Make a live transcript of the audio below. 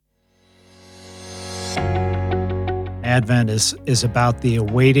Advent is about the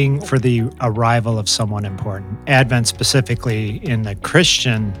awaiting for the arrival of someone important. Advent specifically in the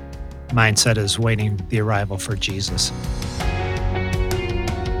Christian mindset is waiting the arrival for Jesus.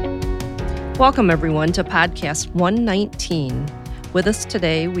 Welcome, everyone, to Podcast 119. With us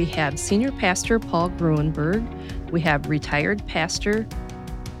today, we have Senior Pastor Paul Gruenberg, we have retired Pastor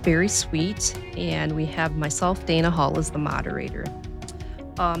Barry Sweet, and we have myself, Dana Hall, as the moderator.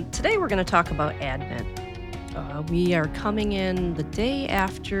 Today, we're going to talk about Advent. We are coming in the day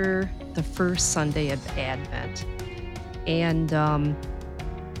after the first Sunday of Advent. And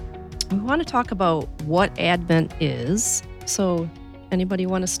we want to talk about what Advent is. So, anybody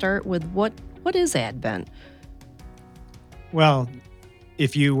want to start with what is Advent? Well,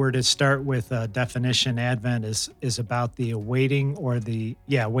 if you were to start with a definition, Advent is about the awaiting or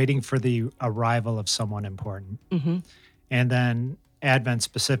waiting for the arrival of someone important. Mm-hmm. And then Advent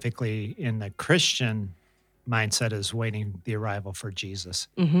specifically in the Christian mindset is waiting the arrival for Jesus.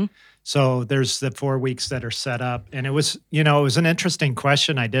 Mm-hmm. So there's the 4 weeks that are set up. And it was an interesting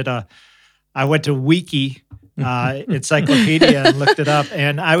question. I went to Wiki encyclopedia and looked it up,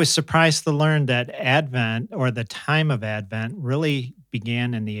 and I was surprised to learn that Advent, or the time of Advent, really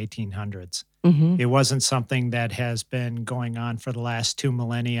began in the 1800s. Mm-hmm. It wasn't something that has been going on for the last 2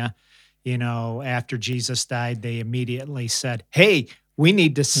 millennia. After Jesus died, they immediately said, hey, we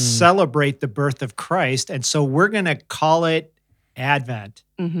need to celebrate the birth of Christ, and so we're going to call it Advent.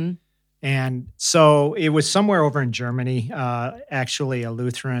 Mm-hmm. And so it was somewhere over in Germany, actually a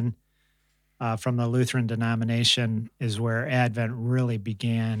Lutheran, from the Lutheran denomination is where Advent really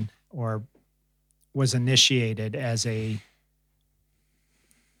began or was initiated as an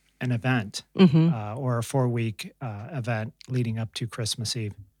event, Mm-hmm. or a 4-week event leading up to Christmas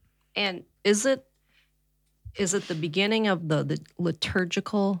Eve. And is it the beginning of the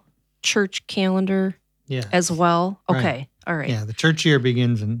liturgical church calendar as well? Right. Okay. All right. Yeah, the church year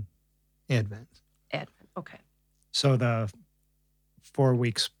begins in Advent. Advent. Okay. So the 4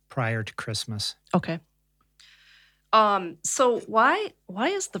 weeks prior to Christmas. Okay. So why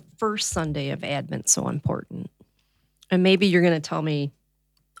is the first Sunday of Advent so important? And maybe you're going to tell me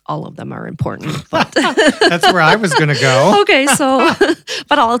all of them are important. But That's where I was going to go. Okay, so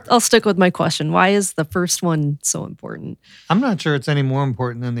but I'll stick with my question. Why is the first one so important? I'm not sure it's any more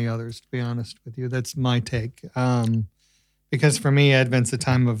important than the others, to be honest with you. That's my take. Because for me, Advent's a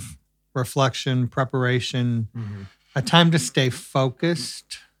time of reflection, preparation, a time to stay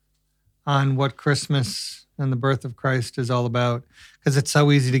focused on what Christmas and the birth of Christ is all about. Because it's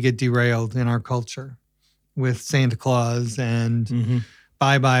so easy to get derailed in our culture with Santa Claus and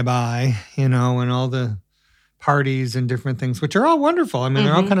bye, and all the parties and different things, which are all wonderful. I mean,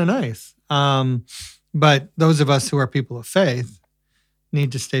 they're all kind of nice. But those of us who are people of faith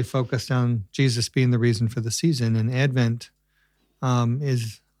need to stay focused on Jesus being the reason for the season. And Advent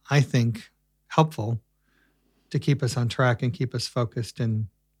is, I think, helpful to keep us on track and keep us focused and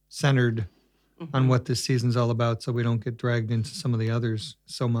centered on what this season's all about, so we don't get dragged into some of the others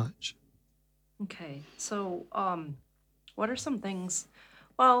so much. Okay, so what are some things?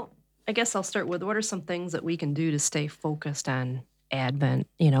 Well, I guess I'll start with what are some things that we can do to stay focused on Advent,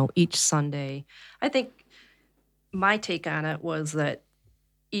 each Sunday. I think my take on it was that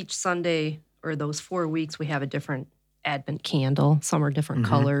each Sunday or those 4 weeks we have a different Advent candle. Some are different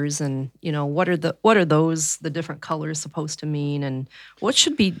colors, and what are the different colors supposed to mean, and what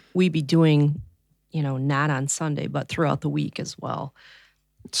should we be doing, not on Sunday but throughout the week as well.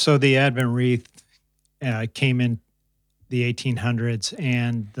 So the Advent wreath came in the 1800s,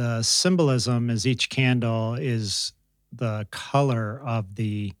 and the symbolism is each candle is the color of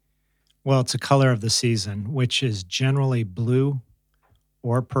it's a color of the season, which is generally blue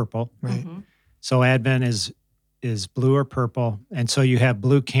or purple. Right. So Advent is blue or purple, and so you have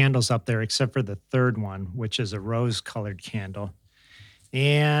blue candles up there, except for the third one, which is a rose-colored candle.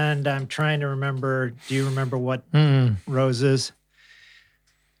 And I'm trying to remember. Do you remember what rose is?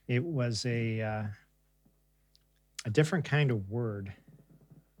 It was a different kind of word,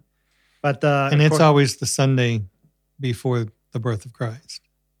 but it's always the Sunday before the birth of Christ.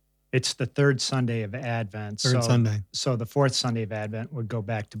 It's the third Sunday of Advent. Sunday. So the fourth Sunday of Advent would go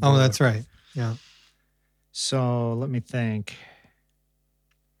back to blue. Oh, that's right. Yeah. So let me think.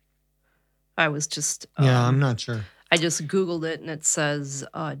 I was just I'm not sure. I just Googled it, and it says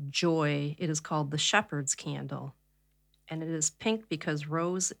joy. It is called the shepherd's candle, and it is pink because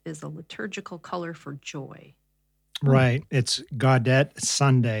rose is a liturgical color for joy. Right. It's Gaudete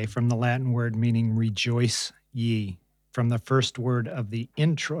Sunday, from the Latin word meaning rejoice ye, from the first word of the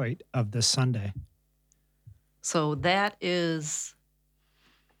introit of the Sunday. So that is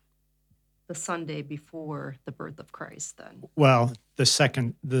the Sunday before the birth of Christ then. Well, it's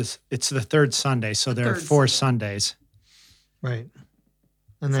the third Sunday, so The there are third 4 Sunday. Sundays. Right.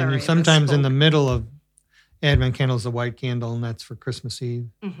 And then Sorry, I sometimes in the misspoke. middle of Advent candles, a white candle, and that's for Christmas Eve.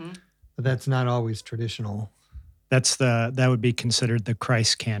 Mm-hmm. But that's not always traditional. That would be considered the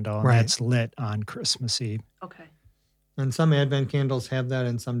Christ candle, and Right. that's lit on Christmas Eve. Okay. And some Advent candles have that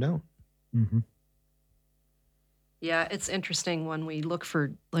and some don't. Mm-hmm. Yeah, it's interesting when we look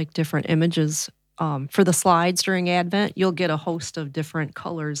for like different images for the slides during Advent. You'll get a host of different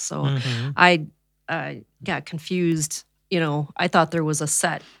colors. So Mhm. I got confused. I thought there was a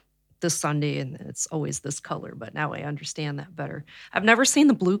set this Sunday and it's always this color, but now I understand that better. I've never seen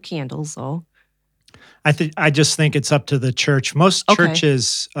the blue candles though. I just think it's up to the church. Most Okay.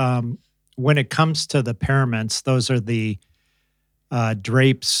 churches, when it comes to the paraments, those are the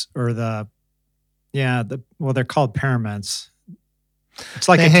drapes or they're called paraments. It's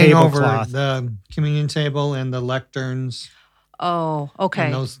like They a hang over tablecloth. the communion table and the lecterns Oh, okay.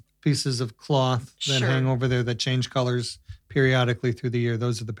 and those pieces of cloth that Sure. hang over there that change colors periodically through the year.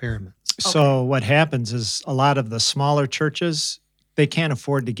 Those are the paraments. So what happens is a lot of the smaller churches, they can't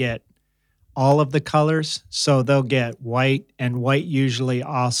afford to get all of the colors, so they'll get white, and white usually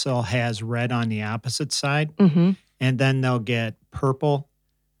also has red on the opposite side, Mm-hmm. and then they'll get purple,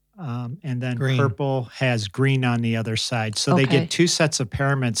 and then Green. purple has green on the other side. So they Okay. get 2 sets of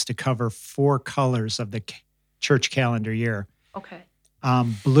paraments to cover 4 colors of the church calendar year. Okay.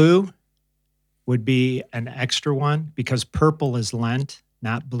 Blue would be an extra one because purple is Lent,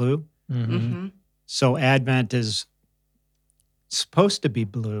 not blue. Mhm. Mm-hmm. So Advent is supposed to be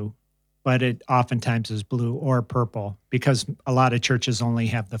blue, but it oftentimes is blue or purple because a lot of churches only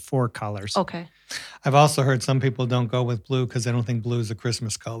have the 4 colors. Okay. I've also heard some people don't go with blue because they don't think blue is a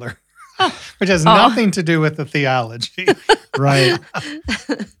Christmas color, which has Oh. nothing to do with the theology. Right.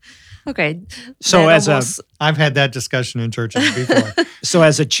 Okay. So That as almost- I've had that discussion in churches before.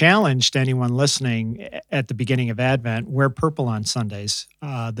 as a challenge to anyone listening at the beginning of Advent, wear purple on Sundays,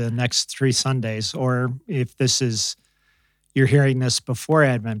 the next 3 Sundays, or if you're hearing this before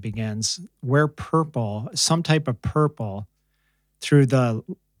Advent begins, wear purple, some type of purple through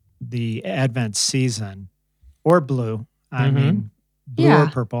the Advent season, or blue. I Mhm. mean, blue Yeah. or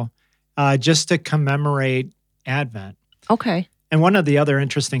purple, just to commemorate Advent. Okay. And one of the other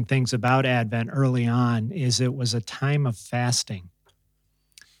interesting things about Advent early on is it was a time of fasting.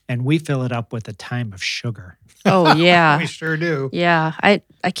 And we fill it up with a time of sugar. Oh yeah. We sure do. Yeah, I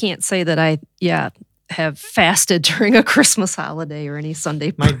can't say that I have fasted during a Christmas holiday or any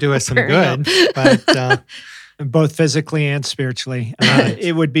Sunday. Might do us some preparing good, but Both physically and spiritually. Right.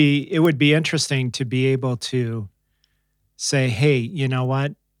 It would be interesting to be able to say, hey, you know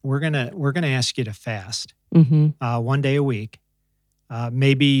what? We're gonna ask you to fast Mm-hmm. 1 day a week.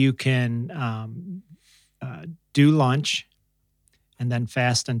 Maybe you can do lunch and then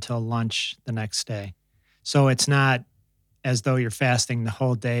fast until lunch the next day. So it's not as though you're fasting the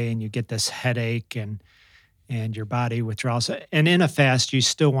whole day and you get this headache and your body withdrawals. And in a fast, you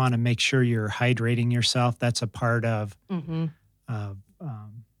still want to make sure you're hydrating yourself. That's a part of Mm-hmm.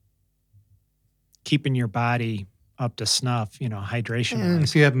 keeping your body up to snuff, hydration. and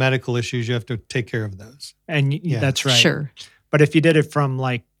if you have medical issues, you have to take care of those. And Yeah. that's right. Sure. But if you did it from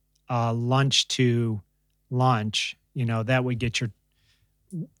like lunch to lunch, that would get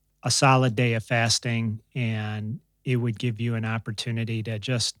a solid day of fasting, and it would give you an opportunity to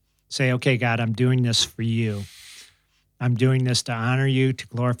just say, okay, God, I'm doing this for you. I'm doing this to honor you, to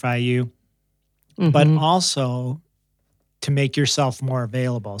glorify you, but Mhm. also to make yourself more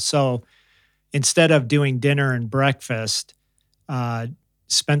available. So instead of doing dinner and breakfast,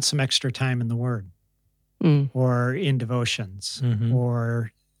 spend some extra time in the Word Mm. or in devotions Mhm.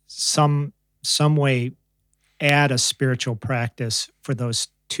 or some way add a spiritual practice for those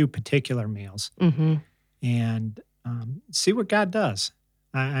 2 particular meals Mm-hmm. and see what God does.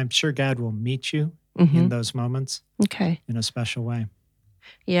 I'm sure God will meet you Mm-hmm. in those moments Okay. in a special way.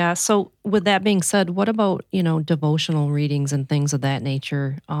 Yeah. So, with that being said, what about devotional readings and things of that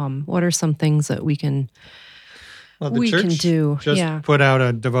nature? What are some things that we can Well, the we church can do? just Yeah. put out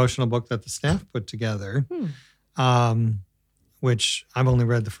a devotional book that the staff put together, Hmm. which I've only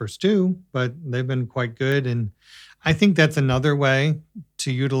read the first 2, but they've been quite good. And I think that's another way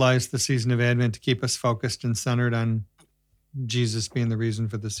to utilize the season of Advent to keep us focused and centered on Jesus being the reason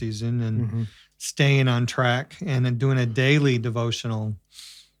for the season and Mhm. staying on track. And then doing a daily devotional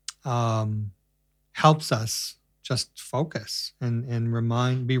helps us just focus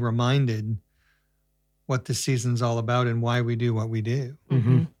and be reminded what this season's all about and why we do what we do.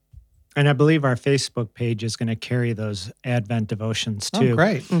 Mm-hmm. And I believe our Facebook page is going to carry those Advent devotions too. Oh,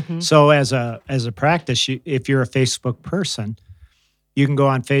 great. Mhm. So as a practice, if you're a Facebook person, you can go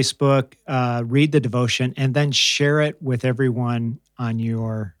on Facebook, read the devotion, and then share it with everyone on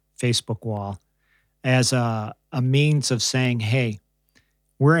your Facebook wall as a means of saying, "Hey,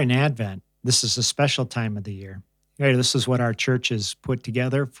 we're in Advent. This is a special time of the year. Hey, this is what our church has put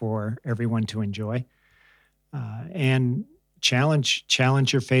together for everyone to enjoy." And challenge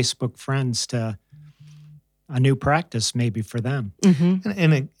your Facebook friends to a new practice maybe for them. Mhm.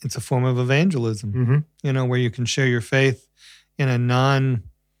 And it's a form of evangelism, Mm-hmm. where you can share your faith in a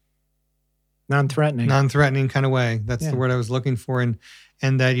Non-threatening. non-threatening kind of way. That's Yeah. the word I was looking for.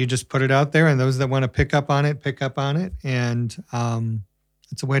 And that you just put it out there, and those that want to pick up on it. And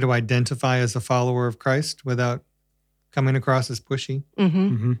it's a way to identify as a follower of Christ without coming across as pushy. Mhm.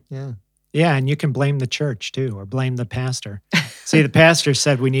 Mm-hmm. Yeah. Yeah, and you can blame the church too, or blame the pastor. See, the pastor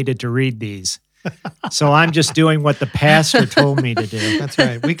said we needed to read these. So I'm just doing what the pastor told me to do. That's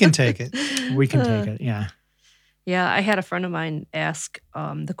right. We can take it. We can take it. Yeah. Yeah, I had a friend of mine ask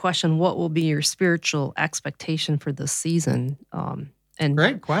the question, "What will be your spiritual expectation for this season?" And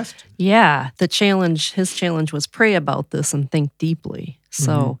Great question. yeah, his challenge was pray about this and think deeply.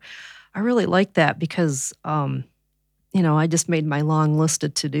 So I really like that because, I just made my long list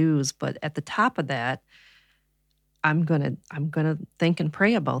of to-dos, but at the top of that, I'm gonna think and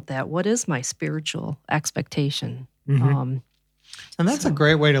pray about that. What is my spiritual expectation? Mhm. And that's a So-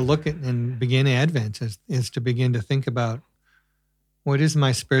 great way to look at and begin Advent is to begin to think about what is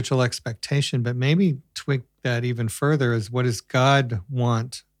my spiritual expectation, but maybe tweak that even further is what does God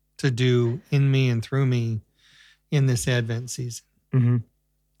want to do in me and through me in this Advent season? Mm-hmm.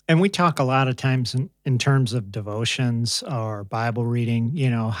 And we talk a lot of times in terms of devotions or Bible reading,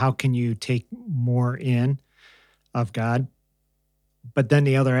 how can you take more in of God? But then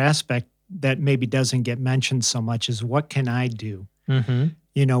the other aspect that maybe doesn't get mentioned so much is what can I do?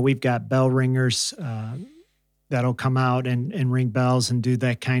 Mm-hmm. We've got bell ringers that'll come out and ring bells and do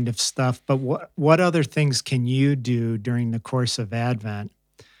that kind of stuff. But what other things can you do during the course of Advent?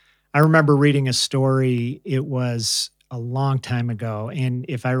 I remember reading a story. It was a long time ago. And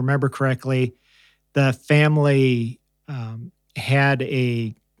if I remember correctly, the family had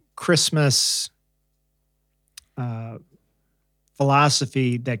a Christmas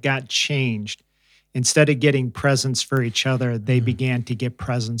philosophy that got changed. Instead of getting presents for each other, they began to get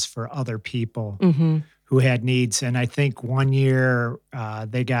presents for other people Mhm. who had needs. And I think one year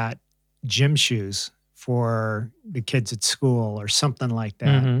they got gym shoes for the kids at school or something like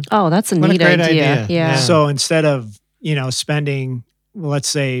that. Mm-hmm. Oh, that's a What a neat great idea. idea. Yeah. Yeah. So instead of, spending, let's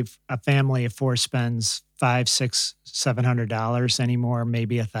say a family of four spends $500, $600, $700 anymore,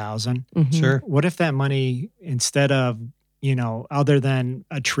 maybe $1,000. Mhm. Sure. What if that money, instead of, other than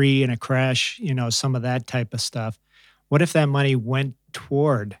a tree and a crash, some of that type of stuff, what if that money went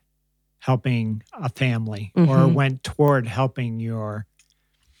toward helping a family or Mhm. went toward helping your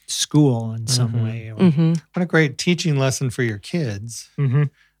school in some Mhm. way? Or, Mhm. What a great teaching lesson for your kids.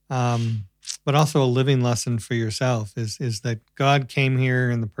 Mhm. But also a living lesson for yourself is that God came here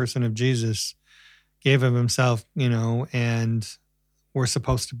in the person of Jesus, gave of himself, and we're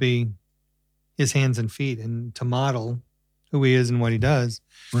supposed to be his hands and feet and to model who he is and what he does.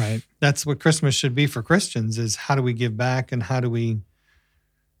 Right. That's what Christmas should be for Christians is how do we give back and how do we,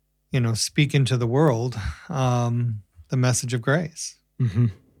 speak into the world the message of grace. Mm-hmm.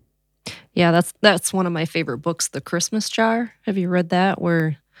 Yeah, that's one of my favorite books, The Christmas Jar. Have you read that?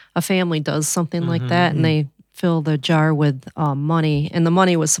 Where a family does something like that and they fill the jar with money, and the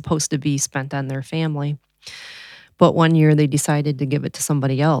money was supposed to be spent on their family. But one year they decided to give it to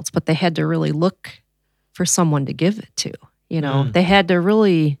somebody else, but they had to really look for someone to give it to. They had to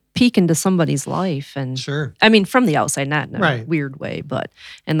really peek into somebody's life. And Sure. I mean, from the outside, not in a Right. weird way,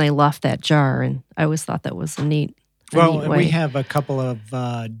 and they left that jar. And I always thought that was a neat Well, way. we have a couple of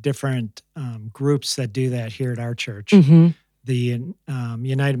different groups that do that here at our church. Mm-hmm. The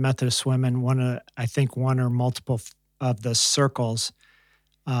United Methodist Women, one or multiple of the circles,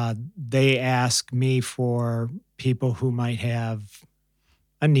 they ask me for people who might have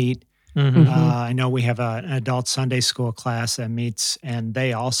a need. Mhm. I know we have an adult Sunday school class that meets, and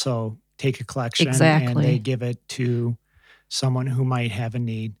they also take a collection and Exactly. they give it to someone who might have a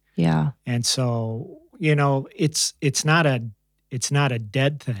need. Yeah. And so, it's not a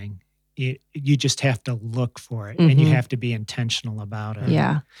dead thing. You just have to look for it, and you Mhm. have to be intentional about it.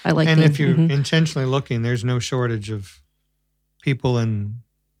 Yeah. I like And the- if you're mhm. intentionally looking, there's no shortage of people in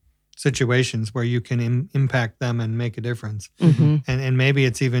situations where you can impact them and make a difference. Mhm. And maybe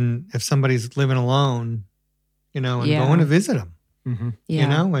it's even if somebody's living alone, and Yeah. going to visit them. Yeah. you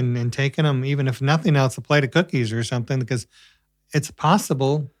know, and taking them, even if nothing else, a plate of cookies or something, because it's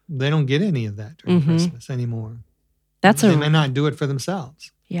possible they don't get any of that during Christmas anymore. That's They may not do it for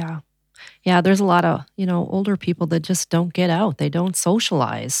themselves. Yeah. Yeah, there's a lot of, older people that just don't get out. They don't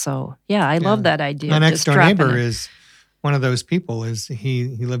socialize. So, yeah, I love that idea. My of next just door dropping neighbor it. is one of those people. Is he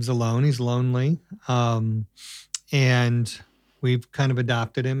lives alone. He's lonely, and we've kind of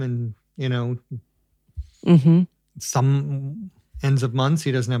adopted him. And Mm-hmm. some ends of months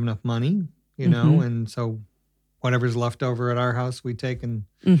he doesn't have enough money, and so whatever's left over at our house we take and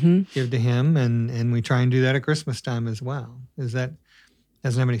give to him, and we try and do that at Christmas time as well. Is that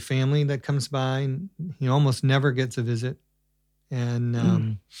doesn't have any family that comes by, and he almost never gets a visit,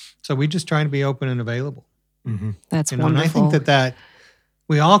 and so we just try to be open and available. That's And wonderful. I think that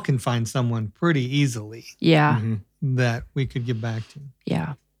we all can find someone pretty easily Yeah. that we could give back to.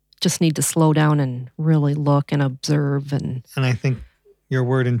 Yeah. Just need to slow down and really look and observe. And I think your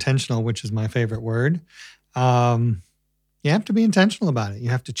word intentional, which is my favorite word, you have to be intentional about it.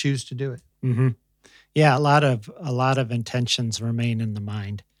 You have to choose to do it. Yeah, a lot of intentions remain in the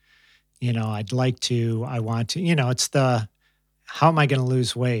mind. I'd like to, I want to, it's the, how am I going to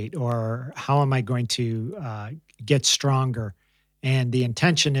lose weight, or how am I going to get stronger? And the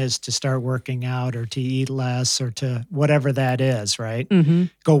intention is to start working out, or to eat less, or to whatever that is, right?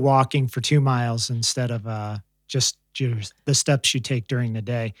 Go walking for 2 miles instead of just the steps you take during the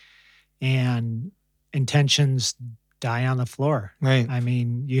day. And intentions die on the floor. Right. I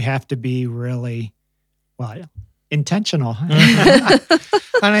mean, you have to be really, intentional.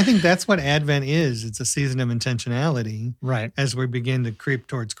 And I think that's what Advent is. It's a season of intentionality. Right. As we begin to creep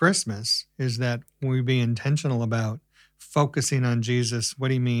towards Christmas, is that we be intentional about focusing on Jesus,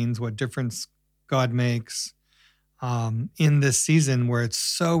 what he means, what difference God makes in this season where it's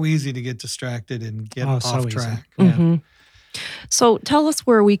so easy to get distracted and get off track. Yeah. So tell us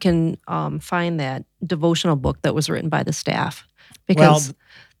where we can find that devotional book that was written by the staff, because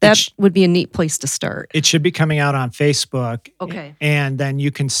that would be a neat place to start. It should be coming out on Facebook. Okay. And then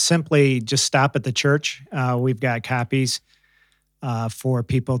you can simply just stop at the church. We've got copies for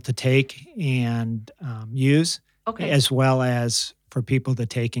people to take and use, as well as for people to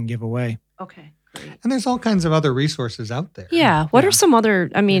take and give away. Okay, great. And there's all kinds of other resources out there. Yeah. What are some other,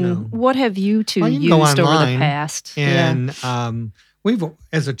 what have you two you can go used over the online past? And we've,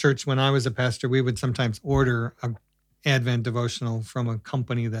 as a church, when I was a pastor, we would sometimes order a Advent devotional from a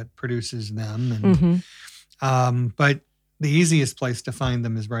company that produces them. And but the easiest place to find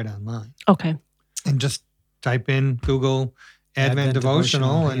them is right online. Okay. And just type in Google Advent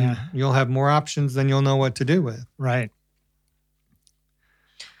devotional, and you'll have more options than you'll know what to do with. Right.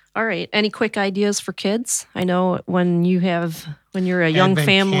 All right. Any quick ideas for kids? I know when you're a young Advent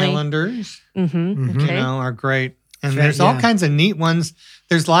family. calendars, Okay. are great. And there's all kinds of neat ones.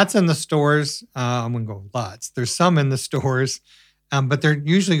 There's lots in the stores. I'm going to go lots. There's some in the stores, but they're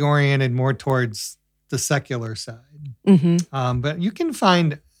usually oriented more towards the secular side. But you can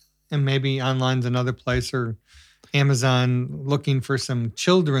find, and maybe online's another place, or Amazon, looking for some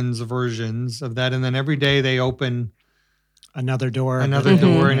children's versions of that. And then every day they open another door. And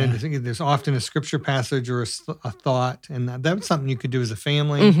there's often a scripture passage or a thought. And that's something you could do as a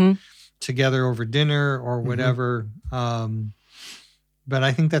family. Together over dinner or whatever. But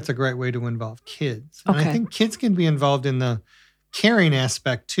I think that's a great way to involve kids. And I think kids can be involved in the caring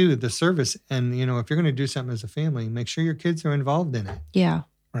aspect too, the service. And, if you're going to do something as a family, make sure your kids are involved in it. Yeah.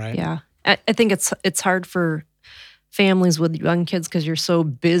 Right. Yeah. I think it's hard for families with young kids because you're so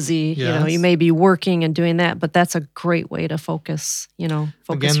busy. Yes. You may be working and doing that, but that's a great way to focus, Again,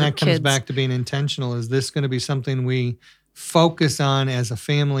 your that comes kids. back to being intentional. Is this going to be something we focus on as a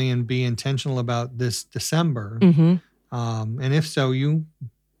family and be intentional about this December? And if so,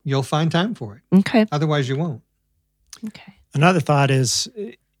 you'll find time for it. Okay. Otherwise, you won't. Okay. Another thought is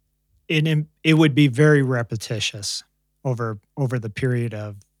it would be very repetitious over the period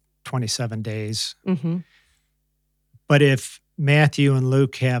of 27 days. But if Matthew and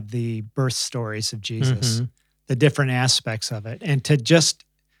Luke have the birth stories of Jesus, the different aspects of it, and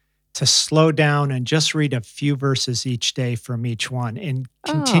to slow down and just read a few verses each day from each one and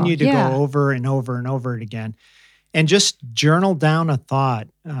continue to go over and over and over it again, and just journal down a thought,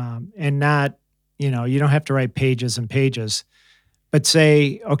 and not, you don't have to write pages and pages, but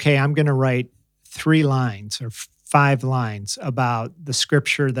say, okay, I'm going to write 3 lines or 5 lines about the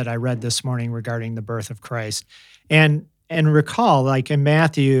scripture that I read this morning regarding the birth of Christ. And recall, like in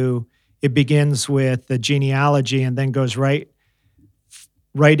Matthew, it begins with the genealogy and then goes right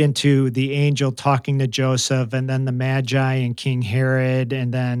into the angel talking to Joseph, and then the Magi and King Herod,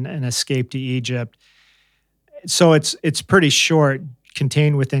 and then an escape to Egypt. so it's pretty short,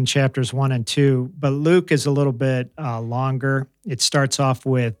 contained within chapters 1 and 2, but Luke is a little bit longer. It starts off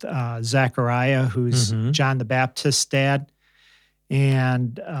with Zechariah, who's Mhm. John the Baptist's dad,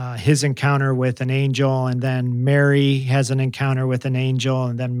 and his encounter with an angel, and then Mary has an encounter with an angel,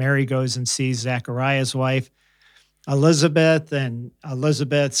 and then Mary goes and sees Zechariah's wife, Elizabeth, and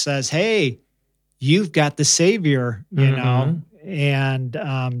Elizabeth says, "Hey, you've got the Savior," you know. And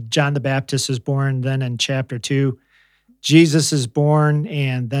John the Baptist is born. Then in chapter 2, Jesus is born,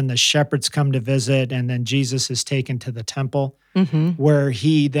 and then the shepherds come to visit, and then Jesus is taken to the temple, Mm-hmm. where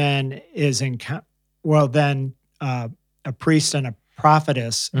he then is a priest and a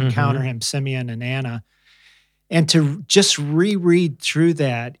prophetess encounter him, Simeon and Anna. And to just reread through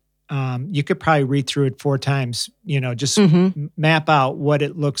that, you could probably read through it 4 times, just Mm-hmm. map out what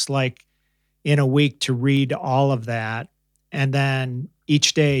it looks like in a week to read all of that. And then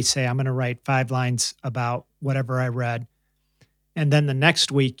each day say, I'm going to write 5 lines about whatever I read. And then the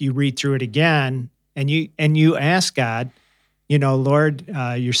next week you read through it again, and you ask God, Lord,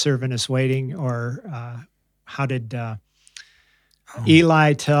 your servant is waiting. Or how did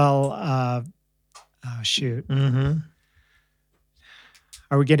Eli tell, are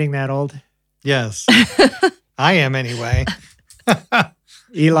we getting that old? Yes. I am anyway.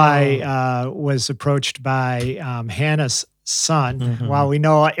 Eli was approached by Hannah's son. Mhm. Wow, we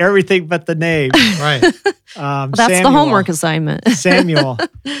know everything but the name. Right. That's Samuel. the homework assignment. Samuel.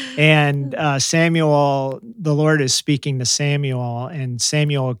 And Samuel, the Lord is speaking to Samuel, and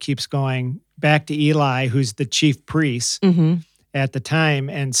Samuel keeps going back to Eli, who's the chief priest Mm-hmm. at the time,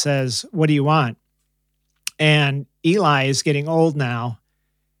 and says, "What do you want?" And Eli is getting old now,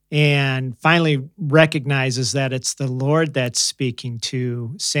 and finally recognizes that it's the Lord that's speaking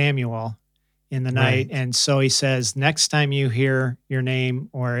to Samuel in the night. Right. And so he says, next time you hear your name,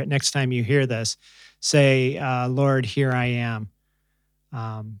 or next time you hear this, say, Lord, here I am.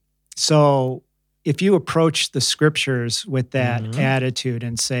 So if you approach the scriptures with that Mhm. attitude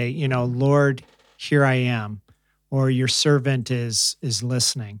and say, Lord, here I am, or your servant is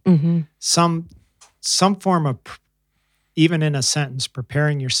listening, Mm-hmm. some form of, even in a sentence,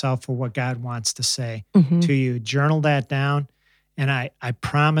 preparing yourself for what God wants to say Mm-hmm. to you. Journal that down, and I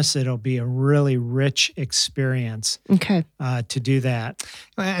promise it'll be a really rich experience Okay. to do that.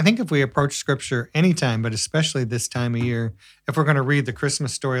 I think if we approach scripture anytime, but especially this time of year, if we're going to read the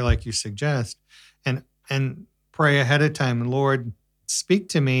Christmas story like you suggest, and pray ahead of time, Lord, speak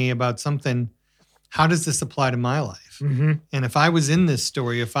to me about something. How does this apply to my life? Mm-hmm. And if I was in this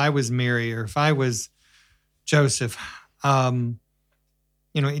story, if I was Mary, or if I was Joseph,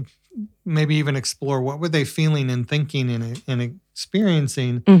 maybe even explore what were they feeling and thinking and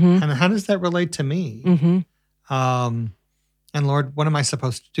experiencing, Mm-hmm. and how does that relate to me? Mm-hmm. And Lord, what am I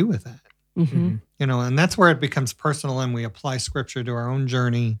supposed to do with that? Mm-hmm. And that's where it becomes personal, and we apply scripture to our own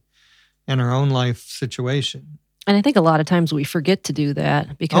journey and our own life situation. And I think a lot of times we forget to do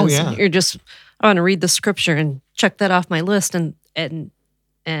that because yeah. you're just, I want to read the scripture and check that off my list, and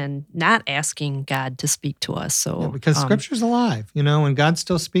not asking God to speak to us. So Because scripture's alive, and God's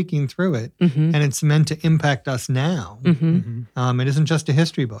still speaking through it, Mm-hmm. and it's meant to impact us now. Mm-hmm. It isn't just a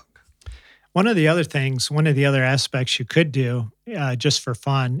history book. One of the other aspects you could do just for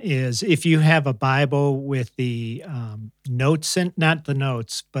fun is if you have a Bible with the notes not the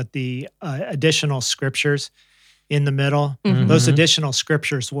notes, but the additional scriptures in the middle, Mhm. those additional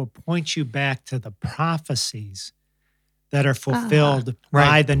scriptures will point you back to the prophecies that are fulfilled by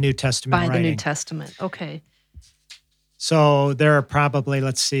Right. the New Testament By writing. the New Testament. Okay. So there are probably,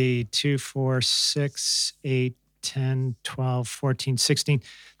 let's see, 2, 4, 6, 8, 10, 12, 14, 16.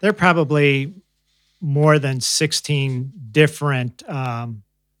 There are probably more than 16 different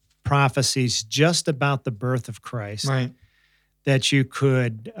prophecies just about the birth of Christ Right. that you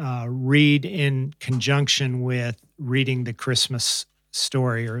could read in conjunction with reading the Christmas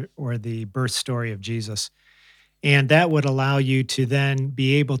story or the birth story of Jesus. And that would allow you to then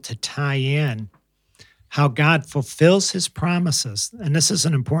be able to tie in how God fulfills his promises. And this is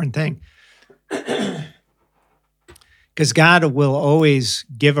an important thing. Because God will always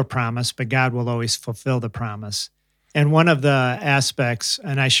give a promise, but God will always fulfill the promise. And one of the aspects,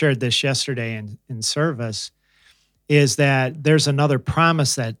 and I shared this yesterday in service, is that there's another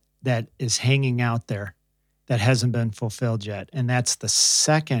promise that is hanging out there that hasn't been fulfilled yet. And that's the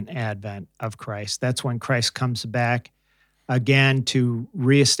second advent of Christ. That's when Christ comes back again to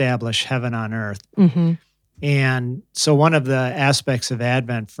reestablish heaven on earth. Mm-hmm. And so one of the aspects of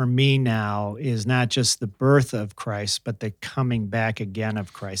Advent for me now is not just the birth of Christ, but the coming back again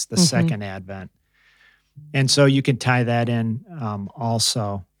of Christ, the Mhm. second Advent. And so you can tie that in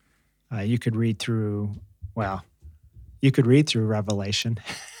also. You could read through Well, you could read through Revelation.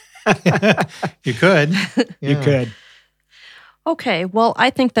 You could. You Yeah. could. Okay, well, I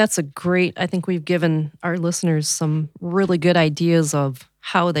think we've given our listeners some really good ideas of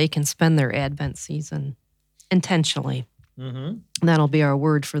how they can spend their Advent season intentionally. Mm-hmm. And that'll be our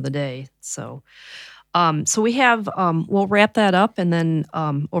word for the day. So we have, we'll wrap that up. And then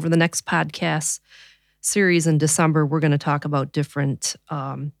over the next podcast series in December, we're going to talk about different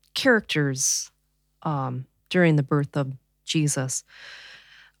characters during the birth of Jesus.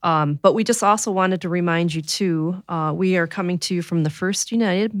 But we just also wanted to remind you too, we are coming to you from the First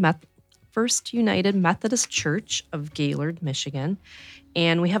United Methodist Church of Gaylord, Michigan.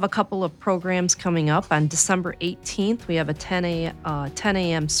 And we have a couple of programs coming up. On December 18th, we have a 10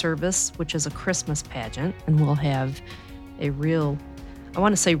 a.m. service, which is a Christmas pageant. And we'll have a real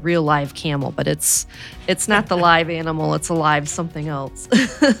live camel, but it's not the live animal, it's a live something else.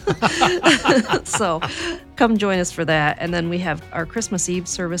 So come join us for that. And then we have our Christmas Eve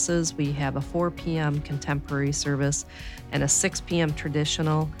services. We have a 4 p.m. contemporary service and a 6 p.m.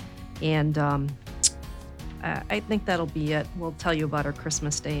 traditional. And I think that'll be it. We'll tell you about our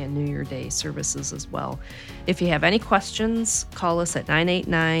Christmas Day and New Year Day services as well. If you have any questions, call us at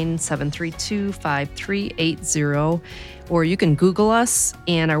 989-732-5380, or you can Google us,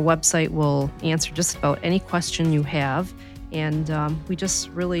 and our website will answer just about any question you have. And we just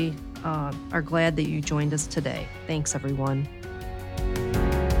really are glad that you joined us today. Thanks, everyone.